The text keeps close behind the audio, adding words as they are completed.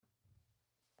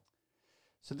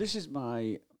So this is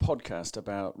my podcast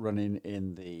about running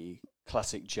in the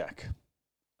Classic Jack,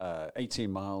 18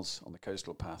 miles on the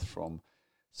coastal path from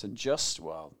St Just,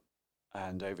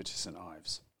 and over to St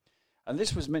Ives. And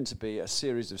this was meant to be a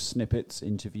series of snippets,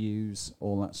 interviews,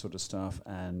 all that sort of stuff,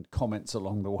 and comments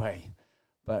along the way.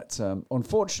 But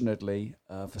unfortunately,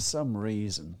 for some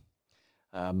reason,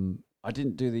 I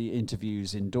didn't do the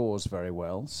interviews indoors very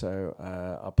well. So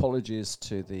apologies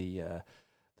to the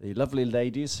lovely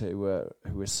ladies who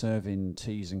were serving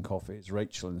teas and coffees,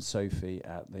 Rachel and Sophie,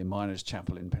 at the Miners'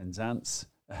 Chapel in Penzance,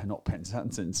 not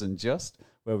Penzance, in St Just,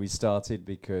 where we started,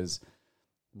 because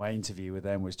my interview with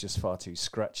them was just far too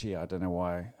scratchy. I don't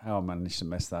know how I managed to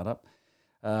mess that up.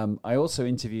 I also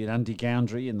interviewed Andy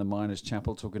Goundry in the Miners'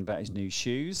 Chapel talking about his new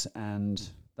shoes, and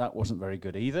that wasn't very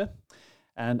good either.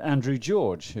 And Andrew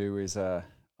George, who is a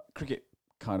cricket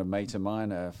kind of mate of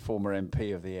mine, a former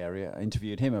MP of the area, I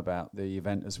interviewed him about the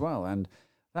event as well, and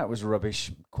that was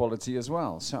rubbish quality as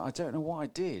well. So I don't know what I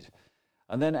did.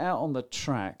 And then out on the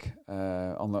track,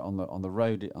 on the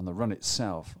road, on the run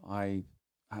itself, I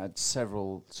had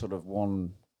several sort of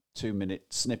 1-2 minute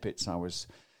snippets I was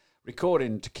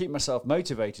recording to keep myself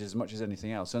motivated as much as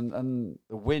anything else. And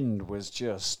the wind was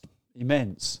just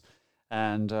immense,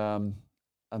 and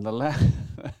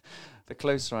the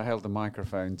closer I held the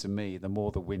microphone to me, the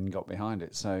more the wind got behind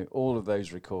it. So all of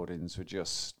those recordings were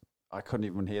just, I couldn't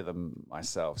even hear them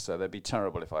myself. So they'd be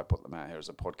terrible if I put them out here as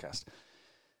a podcast.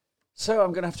 So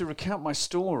I'm going to have to recount my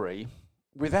story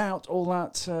without all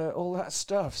that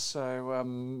stuff. So,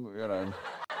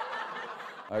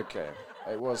 okay.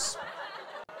 It was,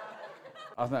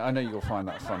 I know you'll find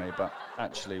that funny, but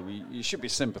actually you should be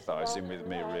sympathising with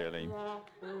me, really.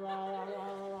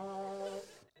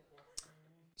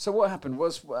 So what happened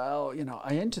was,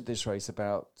 I entered this race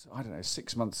about,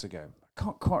 6 months ago. I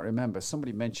can't quite remember.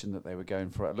 Somebody mentioned that they were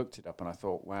going for it. I looked it up and I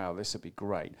thought, wow, this would be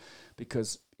great.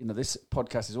 Because, this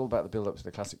podcast is all about the build-up to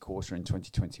the Classic Quarter in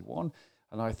 2021.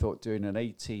 And I thought doing an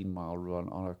 18-mile run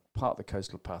on a part of the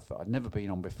coastal path that I'd never been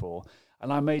on before.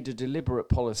 And I made a deliberate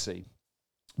policy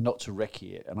not to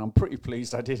recce it. And I'm pretty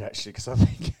pleased I did, actually, because I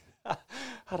think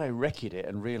had I recce'd it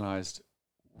and realised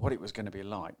what it was going to be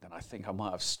like, then I think I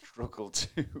might have struggled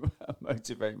to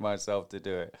motivate myself to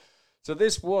do it. So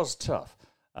this was tough,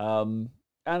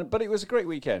 but it was a great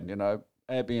weekend.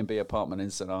 Airbnb apartment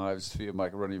in St Ives. A few of my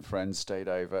running friends stayed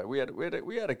over. We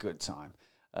had a good time.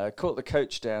 Caught the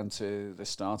coach down to the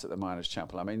start at the Miners'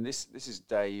 Chapel. I mean, this is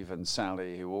Dave and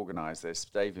Sally who organised this.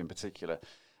 Dave in particular.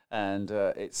 And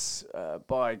it's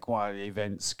by Guay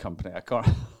Events Company. I can't.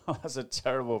 That's a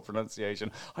terrible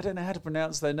pronunciation. I don't know how to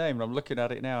pronounce their name. I'm looking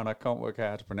at it now, and I can't work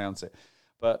out how to pronounce it.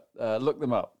 But look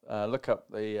them up. Look up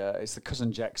it's the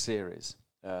Cousin Jack series.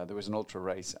 There was an ultra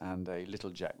race and a Little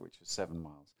Jack, which was 7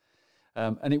 miles,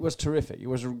 and it was terrific. It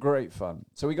was great fun.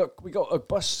 So we got a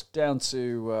bus down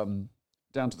to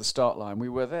the start line. We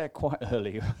were there quite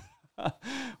early.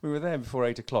 We were there before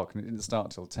 8 o'clock, and it didn't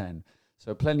start till 10.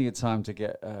 So plenty of time to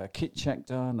get a kit check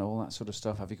done, all that sort of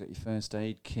stuff. Have you got your first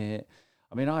aid kit?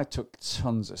 I mean, I took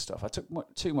tons of stuff. I took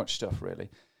too much stuff, really.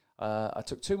 I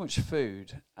took too much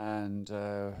food. And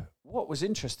what was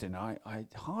interesting, I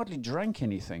hardly drank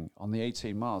anything on the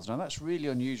 18 miles. Now, that's really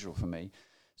unusual for me.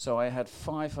 So I had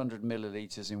 500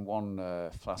 millilitres in one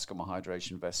flask of my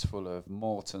hydration vest full of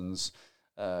Morton's,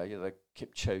 the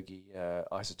Kipchoge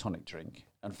isotonic drink,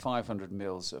 and 500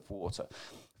 mils of water.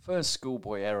 First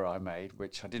schoolboy error I made,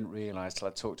 which I didn't realise till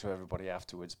I talked to everybody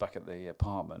afterwards back at the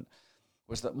apartment,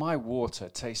 was that my water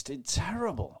tasted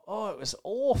terrible. Oh, it was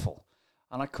awful.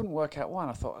 And I couldn't work out why.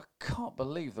 And I thought, I can't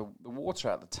believe the water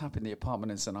out the tap in the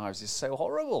apartment in St Ives is so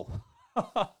horrible.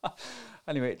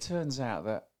 Anyway, it turns out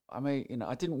that, I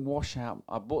didn't wash out.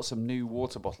 I bought some new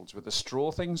water bottles with the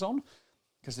straw things on,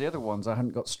 because the other ones I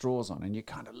hadn't got straws on, and you're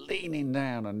kind of leaning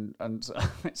down, and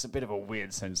it's a bit of a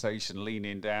weird sensation,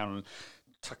 leaning down and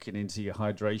tucking into your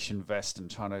hydration vest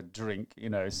and trying to drink,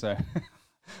 so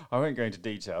I won't go into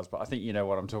details, but I think you know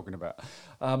what I'm talking about.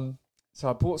 So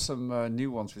I bought some new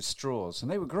ones with straws,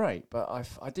 and they were great, but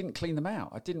I didn't clean them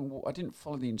out. I didn't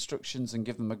follow the instructions and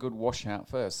give them a good wash out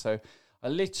first. So I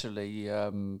literally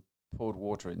poured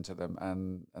water into them,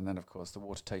 and then of course the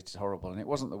water tasted horrible. And it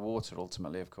wasn't the water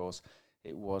ultimately, of course,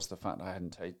 it was the fact that I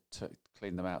hadn't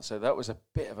cleaned them out. So that was a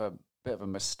bit of a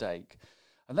mistake,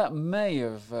 and that may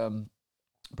have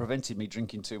prevented me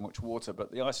drinking too much water, but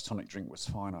the isotonic drink was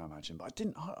fine, I imagine. But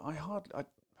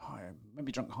I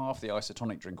maybe drank half the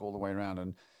isotonic drink all the way around,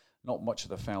 and not much of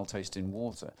the foul-tasting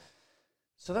water.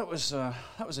 So that was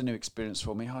a new experience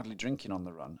for me, hardly drinking on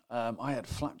the run. I had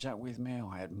flapjack with me,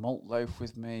 I had malt loaf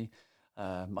with me,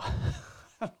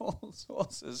 and all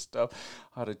sorts of stuff.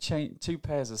 I had a two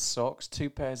pairs of socks, 2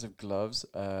 pairs of gloves,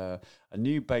 a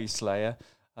new base layer,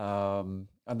 and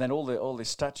then all this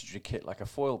statutory kit like a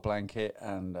foil blanket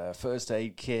and a first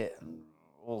aid kit and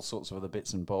all sorts of other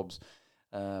bits and bobs.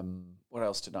 What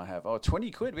else did I have?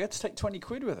 20 quid. We had to take 20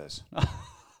 quid with us.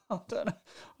 I don't know.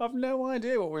 I've no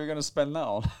idea what we were going to spend that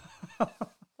on.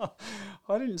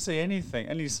 I didn't see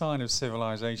any sign of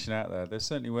civilization out there. There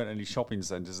certainly weren't any shopping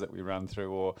centres that we ran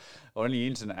through or any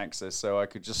internet access, so I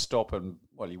could just stop and,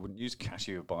 well, you wouldn't use cash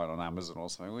you would buy it on Amazon or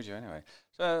something, would you, anyway?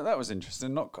 So that was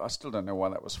interesting. I still don't know why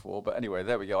that was for, but anyway,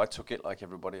 there we go. I took it like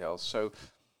everybody else. So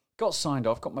got signed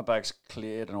off, got my bags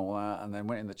cleared and all that, and then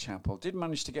went in the chapel. Did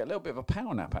manage to get a little bit of a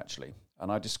power nap, actually.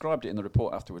 And I described it in the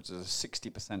report afterwards as a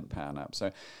 60% power nap.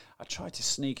 So I tried to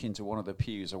sneak into one of the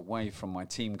pews away from my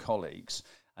team colleagues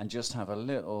and just have a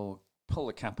little, pull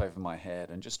the cap over my head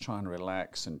and just try and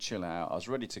relax and chill out. I was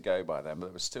ready to go by then, but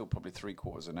it was still probably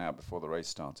 3/4 an hour before the race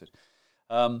started.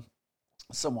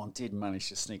 Someone did manage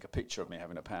to sneak a picture of me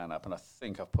having a power nap, and I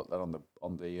think I've put that on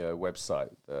the website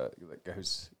that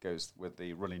goes with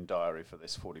the running diary for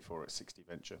this 44 at 60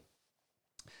 venture.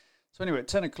 So anyway, at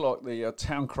 10 o'clock, the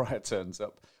town crier turns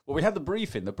up. Well, we had the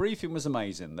briefing. The briefing was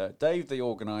amazing. Dave, the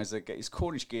organiser, get his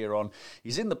Cornish gear on.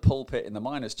 He's in the pulpit in the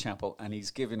Miners' Chapel, and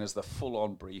he's giving us the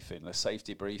full-on briefing, the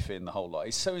safety briefing, the whole lot.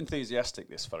 He's so enthusiastic,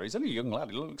 this fella. He's only a young lad.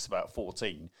 He looks about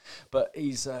 14, but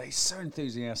he's so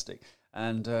enthusiastic.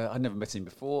 And I'd never met him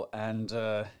before, and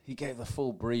he gave the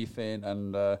full briefing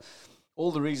and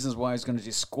all the reasons why he's going to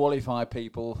disqualify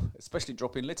people, especially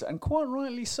dropping litter, and quite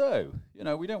rightly so. You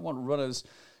know, we don't want runners,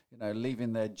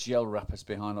 leaving their gel wrappers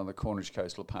behind on the Cornish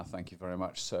Coastal Path. Thank you very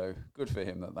much. So good for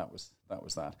him that was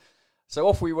that. So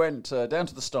off we went down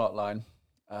to the start line.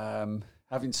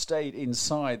 Having stayed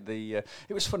inside it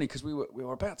was funny because we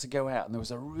were about to go out and there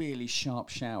was a really sharp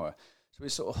shower. So we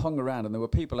sort of hung around and there were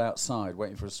people outside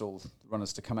waiting for us all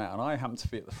runners to come out. And I happened to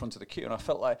be at the front of the queue and I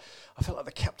felt like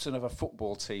the captain of a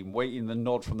football team waiting the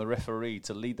nod from the referee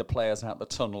to lead the players out the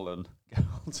tunnel and go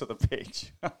onto the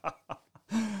pitch.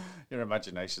 Your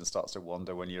imagination starts to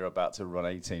wander when you're about to run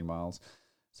 18 miles.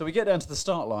 So we get down to the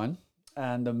start line,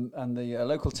 and the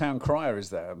local town crier is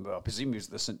there. I presume he's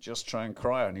the St. Just Town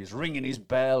crier, and he's ringing his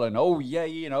bell, and oh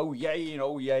yay, and oh yay, and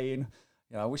oh yay. And,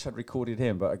 I wish I'd recorded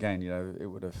him, but again, it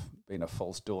would have been a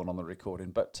false dawn on the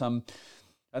recording. But and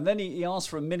then he asked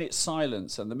for a minute's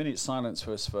silence, and the minute's silence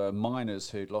was for miners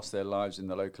who'd lost their lives in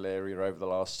the local area over the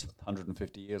last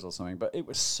 150 years or something. But it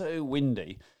was so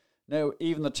windy. No,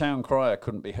 even the town crier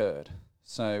couldn't be heard.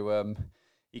 So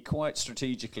he quite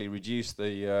strategically reduced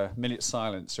the minute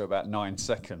silence to about 9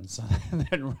 seconds and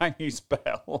then rang his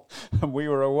bell and we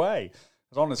were away.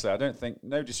 Because honestly, I don't think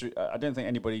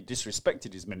anybody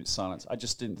disrespected his minute silence. I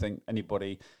just didn't think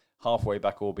anybody halfway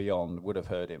back or beyond would have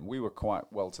heard him. We were quite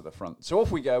well to the front. So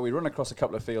off we go. We run across a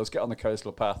couple of fields, get on the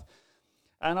coastal path.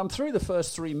 And I'm through the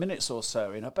first 3 minutes or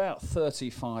so in about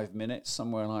 35 minutes,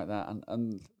 somewhere like that.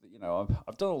 And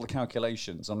I've done all the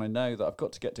calculations, and I know that I've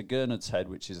got to get to Gurnard's Head,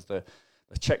 which is the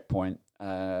checkpoint,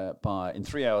 in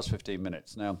 3 hours, 15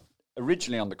 minutes. Now,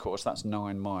 originally on the course, that's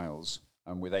 9 miles,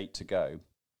 and with 8 to go.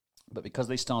 But because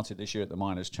they started this year at the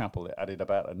Miners' Chapel, it added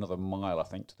about another mile, I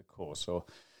think, to the course. So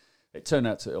it turned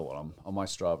out on my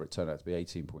Strava, it turned out to be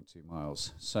 18.2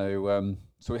 miles. So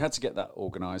we had to get that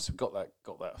organised. We got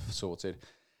that sorted.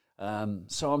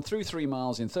 So I'm through 3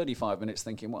 miles in 35 minutes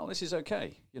thinking, well, this is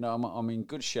okay. I'm in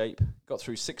good shape. Got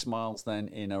through 6 miles then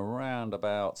in around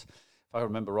about, if I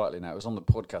remember rightly now, it was on the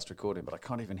podcast recording, but I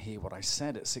can't even hear what I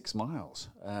said at 6 miles.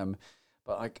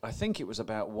 But I think it was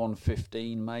about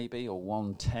 1:15 maybe, or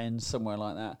 1:10, somewhere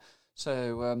like that.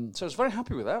 So I was very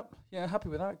happy with that. Yeah, happy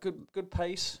with that. Good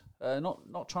pace.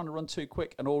 Not trying to run too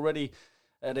quick, and already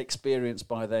had experienced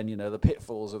by then, the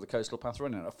pitfalls of the coastal path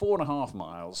running. At 4.5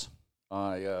 miles,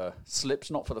 I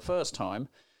slipped, not for the first time,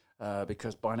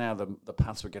 because by now the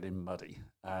paths were getting muddy,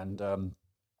 and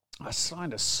I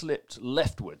kind of slipped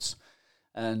leftwards,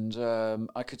 and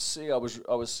I could see I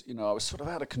was sort of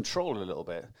out of control a little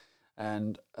bit.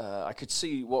 And I could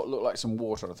see what looked like some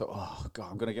water. And I thought, oh, God,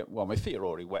 I'm going to get... Well, my feet are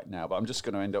already wet now, but I'm just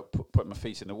going to end up putting my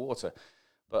feet in the water.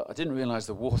 But I didn't realise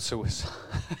the water was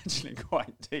actually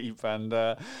quite deep. And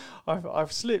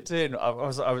I've slipped in. I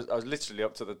was literally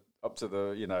up to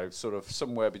the sort of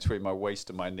somewhere between my waist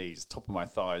and my knees, top of my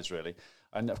thighs, really.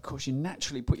 And, of course, you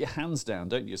naturally put your hands down,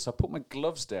 don't you? So I put my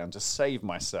gloves down to save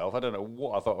myself. I don't know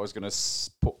what I thought I was going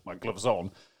to put my gloves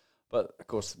on. But, of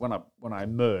course, when I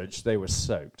emerged, they were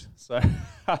soaked. So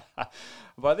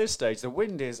by this stage, the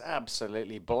wind is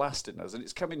absolutely blasting us, and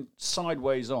it's coming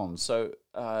sideways on. So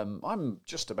I'm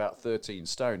just about 13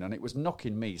 stone, and it was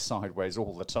knocking me sideways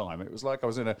all the time. It was like I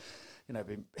was in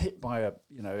been hit by a,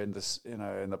 in this,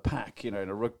 in the pack, in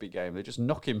a rugby game. They're just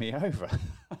knocking me over.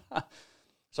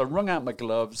 So I wrung out my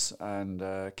gloves and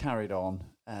carried on.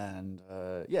 And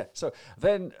so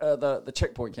then the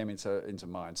checkpoint came into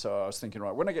mind. So I was thinking,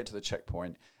 right, when I get to the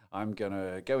checkpoint, I'm going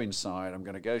to go inside. I'm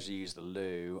going to go to use the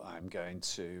loo. I'm going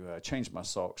to change my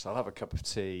socks. I'll have a cup of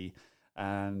tea.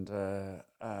 And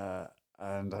I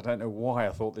don't know why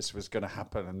I thought this was going to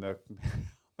happen. And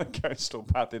the coastal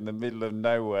path in the middle of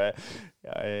nowhere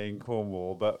in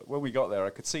Cornwall. But when we got there, I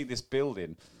could see this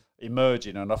building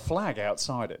emerging and a flag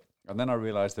outside it. And then I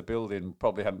realised the building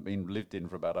probably hadn't been lived in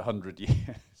for about 100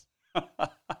 years.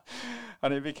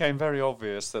 And it became very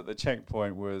obvious that the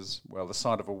checkpoint was, the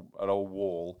side of an old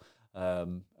wall.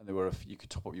 And there were you could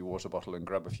top up your water bottle and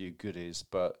grab a few goodies.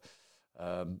 But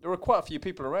there were quite a few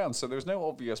people around, so there was no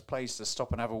obvious place to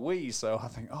stop and have a wee. So I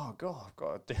think, oh, God,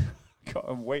 I've got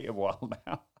to wait a while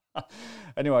now.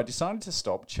 Anyway, I decided to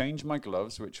stop, change my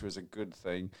gloves, which was a good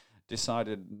thing.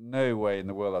 Decided no way in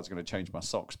the world I was going to change my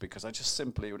socks because it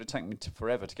would have taken me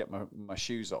forever to get my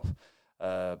shoes off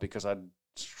because I'd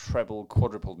treble,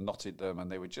 quadruple knotted them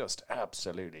and they were just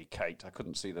absolutely caked. I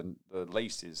couldn't see the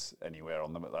laces anywhere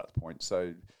on them at that point.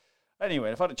 So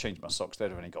anyway, if I'd have changed my socks, they'd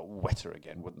have only got wetter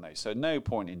again, wouldn't they? So no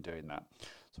point in doing that.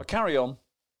 So I carry on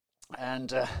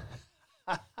and...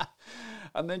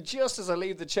 and then just as I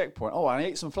leave the checkpoint, I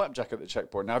ate some flapjack at the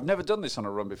checkpoint. Now, I've never done this on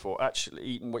a run before, actually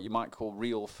eaten what you might call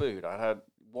real food. I had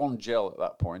one gel at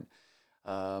that point.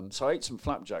 So I ate some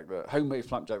flapjack, the homemade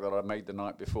flapjack that I made the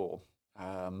night before.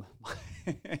 My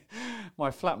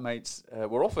flatmates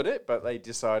were offered it, but they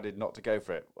decided not to go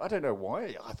for it. I don't know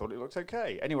why. I thought it looked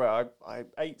okay. Anyway, I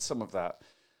ate some of that.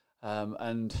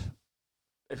 And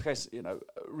in case,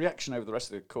 reaction over the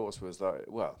rest of the course was that,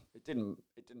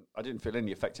 I didn't feel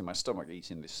any effect in my stomach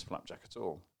eating this flapjack at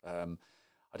all.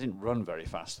 I didn't run very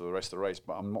fast for the rest of the race,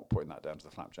 but I'm not putting that down to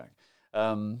the flapjack.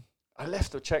 I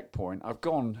left the checkpoint.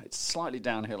 It's slightly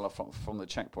downhill from the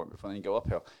checkpoint before then you go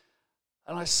uphill.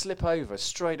 And I slip over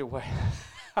straight away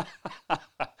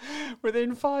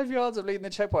within 5 yards of leaving the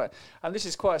checkpoint. And this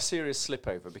is quite a serious slip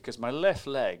over because my left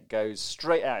leg goes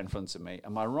straight out in front of me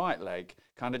and my right leg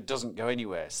kind of doesn't go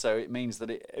anywhere. So it means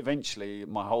that eventually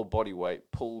my whole body weight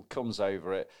comes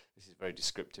over it. This is very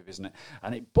descriptive, isn't it?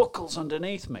 And it buckles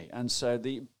underneath me. And so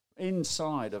the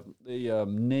inside of the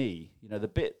knee, the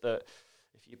bit that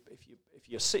if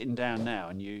you're sitting down now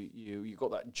and you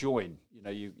got that joint,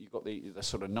 you got the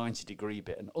sort of 90-degree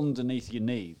bit, and underneath your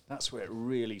knee, that's where it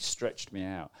really stretched me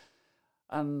out.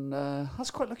 And I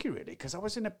was quite lucky, really, because I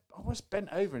was bent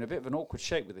over in a bit of an awkward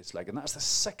shape with this leg, and that's the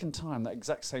second time that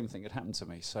exact same thing had happened to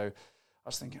me. So I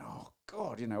was thinking, oh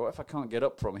God, what if I can't get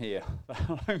up from here?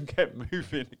 I don't get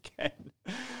moving again.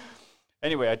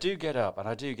 Anyway, I do get up and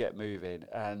I do get moving,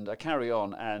 and I carry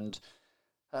on and.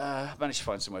 Managed to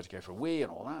find somewhere to go for a wee and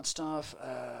all that stuff,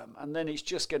 and then it's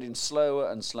just getting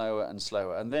slower and slower and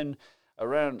slower. And then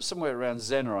somewhere around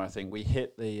Zena, I think we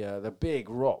hit the big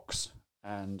rocks,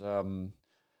 and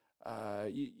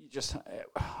you just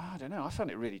I don't know. I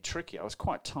found it really tricky. I was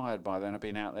quite tired by then. I'd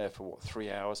been out there for 3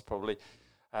 hours probably,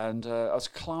 and I was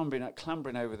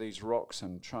clambering over these rocks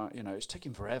and it's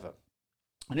taking forever.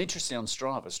 And interestingly, on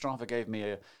Strava gave me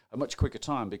a much quicker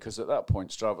time because at that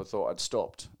point Strava thought I'd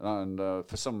stopped. And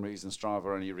for some reason, Strava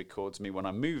only records me when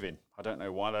I'm moving. I don't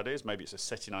know why that is. Maybe it's a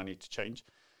setting I need to change.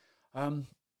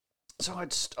 So I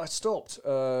stopped.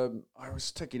 I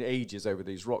was taking ages over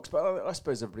these rocks, but I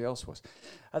suppose everybody else was.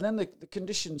 And then the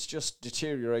conditions just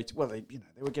deteriorated. Well, they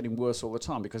were getting worse all the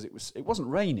time because it wasn't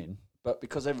raining, but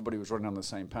because everybody was running on the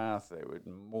same path, they were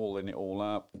mauling it all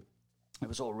up. It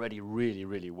was already really,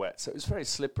 really wet, so it was very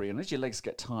slippery. And as your legs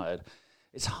get tired,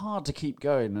 it's hard to keep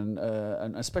going,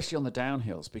 and especially on the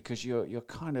downhills because you're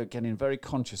kind of getting very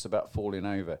conscious about falling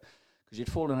over because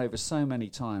you'd fallen over so many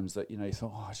times that you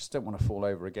thought, I just don't want to fall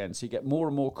over again. So you get more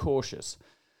and more cautious.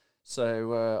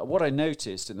 So what I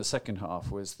noticed in the second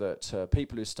half was that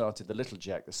people who started the Little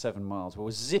Jack, the 7 miles, were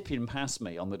zipping past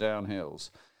me on the downhills.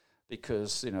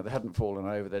 Because, they hadn't fallen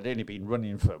over. They'd only been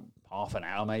running for half an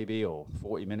hour maybe or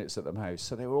 40 minutes at the most.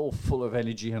 So they were all full of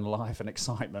energy and life and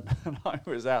excitement. And I've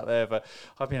been out there for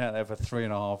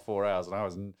 3.5, 4 hours. And I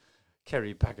was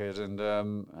Kerry Packard and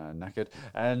knackered.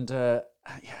 And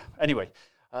anyway,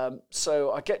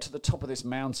 so I get to the top of this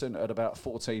mountain at about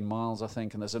 14 miles, I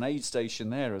think. And there's an aid station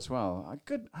there as well.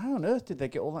 How on earth did they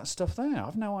get all that stuff there?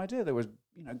 I've no idea. There was,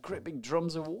 great big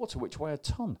drums of water, which weigh a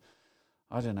ton.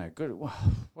 I don't know. Good.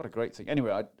 What a great thing.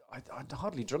 Anyway, I'd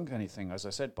hardly drunk anything, as I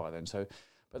said, by then.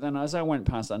 But then as I went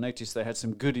past, I noticed they had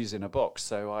some goodies in a box.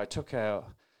 So I took out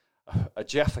a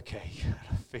Jaffa cake,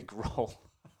 a fig roll.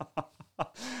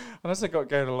 And as I got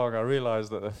going along, I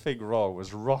realised that the fig roll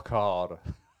was rock hard.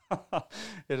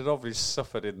 It had obviously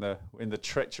suffered in the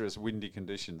treacherous windy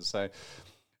conditions. So,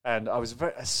 and I was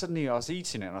suddenly I was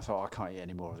eating it, and I thought, I can't eat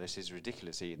any more of this. It's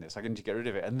ridiculous eating this. I need to get rid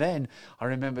of it. And then I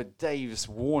remember Dave's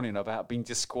warning about being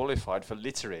disqualified for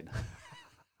littering.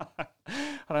 And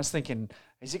I was thinking,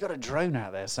 has he got a drone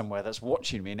out there somewhere that's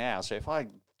watching me now? So if I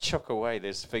chuck away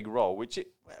this fig roll, which it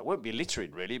won't be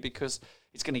littering really, because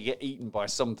it's going to get eaten by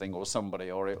something or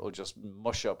somebody, or it'll just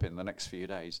mush up in the next few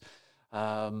days.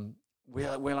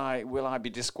 Will I be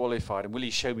disqualified, and will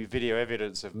he show me video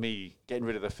evidence of me getting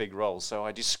rid of the fig roll? So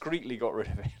I discreetly got rid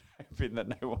of it, hoping that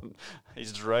no one,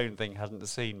 his drone thing, hadn't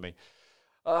seen me.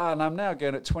 And I'm now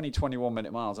going at 21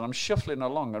 minute miles, and I'm shuffling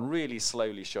along, and really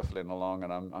slowly shuffling along,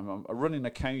 and I'm running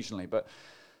occasionally, but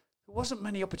there wasn't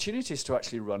many opportunities to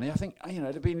actually run. I think,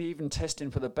 they'd been even testing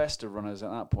for the best of runners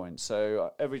at that point.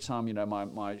 So every time,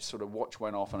 my sort of watch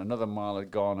went off and another mile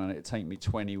had gone, and it'd take me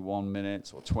 21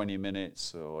 minutes or 20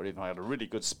 minutes, or if I had a really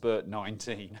good spurt,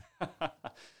 19.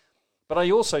 But I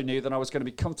also knew that I was going to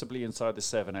be comfortably inside the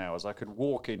 7 hours. I could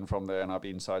walk in from there and I'd be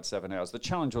inside 7 hours. The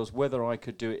challenge was whether I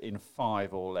could do it in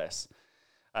 5 or less.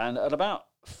 And at about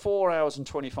 4 hours and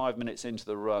 25 minutes into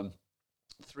the run,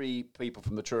 3 people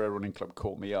from the Truro Running Club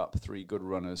called me up, 3 good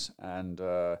runners, and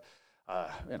I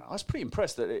was pretty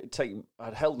impressed that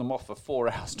I'd held them off for 4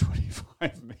 hours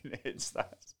 25 minutes.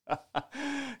 That's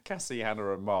Cassie,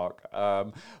 Hannah, and Mark.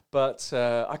 But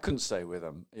I couldn't stay with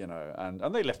them,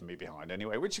 and they left me behind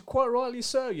anyway, which quite rightly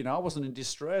so. I wasn't in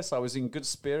distress. I was in good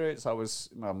spirits.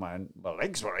 My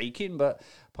legs were aching, but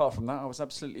apart from that, I was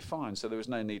absolutely fine. So there was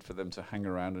no need for them to hang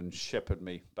around and shepherd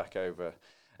me back over.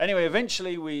 Anyway,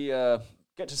 eventually we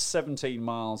get to 17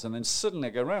 miles, and then suddenly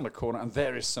I go around a corner, and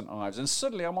there is St Ives, and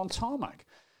suddenly I'm on tarmac.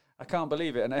 I can't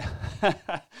believe it. And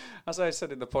as I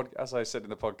said in the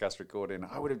podcast recording,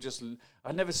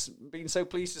 I'd never been so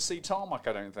pleased to see tarmac,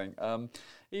 I don't think.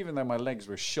 Even though my legs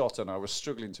were shot and I was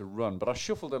struggling to run, but I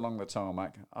shuffled along the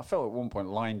tarmac. I felt at one point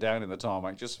lying down in the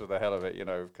tarmac just for the hell of it,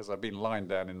 because I'd been lying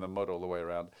down in the mud all the way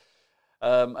around.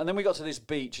 And then we got to this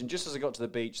beach, and just as I got to the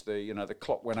beach, the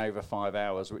clock went over 5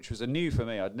 hours, which was a new for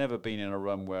me. I'd never been in a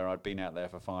run where I'd been out there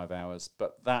for 5 hours,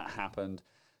 but that happened.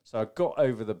 So I got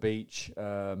over the beach,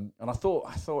 and I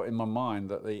thought in my mind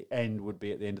that the end would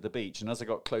be at the end of the beach. And as I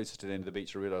got closer to the end of the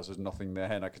beach, I realised there was nothing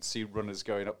there, and I could see runners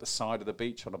going up the side of the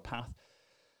beach on a path.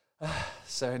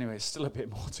 So anyway, still a bit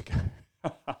more to go.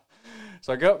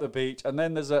 So I go up the beach, and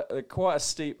then there's quite a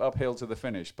steep uphill to the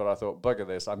finish. But I thought, bugger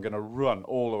this, I'm going to run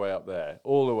all the way up there,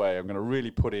 all the way. I'm going to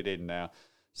really put it in now.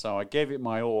 So I gave it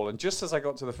my all, and just as I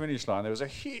got to the finish line, there was a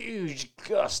huge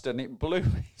gust, and it blew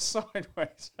me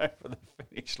sideways over the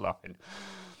finish line.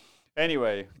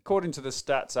 Anyway, according to the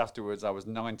stats afterwards, I was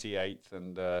 98th,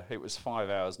 and it was 5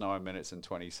 hours, 9 minutes, and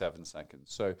 27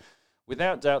 seconds. So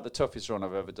without doubt, the toughest run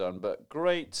I've ever done, but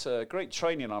great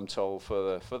training, I'm told,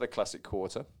 for the Classic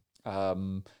Quarter.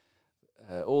 All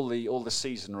the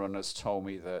season runners told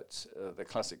me that the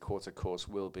Classic Quarter course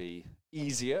will be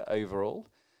easier overall,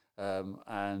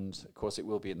 and of course it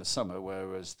will be in the summer,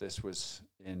 whereas this was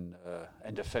in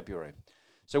end of February.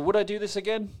 So would I do this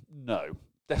again? No,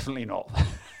 definitely not.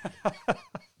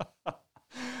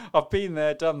 I've been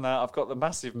there, done that. I've got the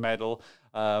massive medal.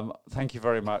 Thank you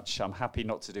very much. I'm happy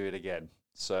not to do it again.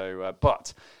 So,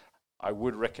 but I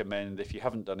would recommend, if you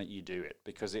haven't done it, you do it,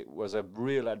 because it was a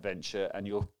real adventure, and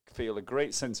you'll feel a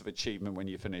great sense of achievement when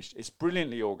you're finished. It's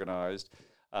brilliantly organised,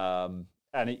 so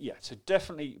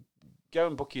definitely go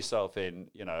and book yourself in,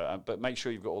 but make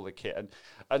sure you've got all the kit.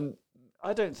 And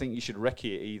I don't think you should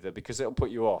recce it either, because it'll put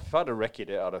you off. If I'd have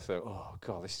recce'd it, I'd have thought, oh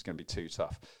God, this is going to be too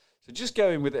tough. So just go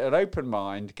in with an open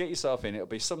mind, get yourself in. It'll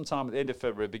be sometime at the end of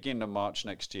February, beginning of March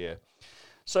next year.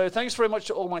 So thanks very much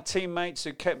to all my teammates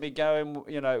who kept me going.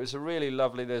 It was a really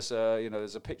lovely. There's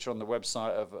a picture on the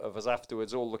website of us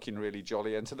afterwards, all looking really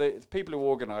jolly. And to the people who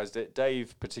organised it,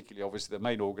 Dave particularly, obviously the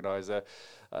main organiser,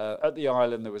 at the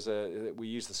island we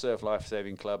used the Surf Life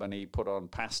Saving Club, and he put on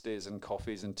pasties and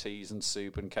coffees and teas and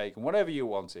soup and cake and whatever you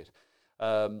wanted.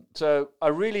 So I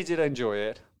really did enjoy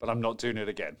it, but I'm not doing it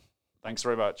again. Thanks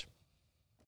very much.